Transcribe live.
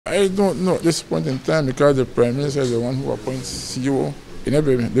I don't know at this point in time because the Prime Minister is the one who appoints CEO in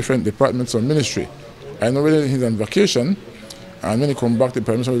every different departments or ministry. I know when he's on vacation, and when he comes back, the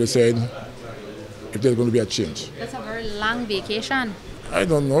Prime Minister will decide if there's going to be a change. That's a very long vacation. I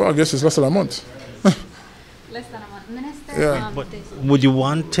don't know. I guess it's less than a month. Less than a month. Minister, Yeah. But would you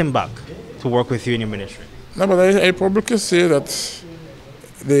want him back to work with you in your ministry? No, but I publicly say that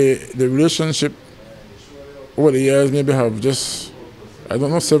the relationship over the years maybe have just, I don't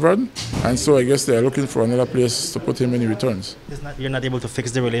know, severed. And so I guess they are looking for another place to put him when he returns. You're not able to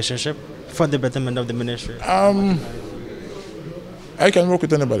fix the relationship for the betterment of the ministry? I can work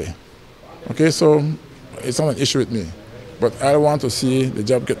with anybody. Okay, so it's not an issue with me. But I want to see the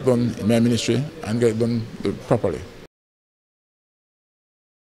job get done in my ministry and get it done properly.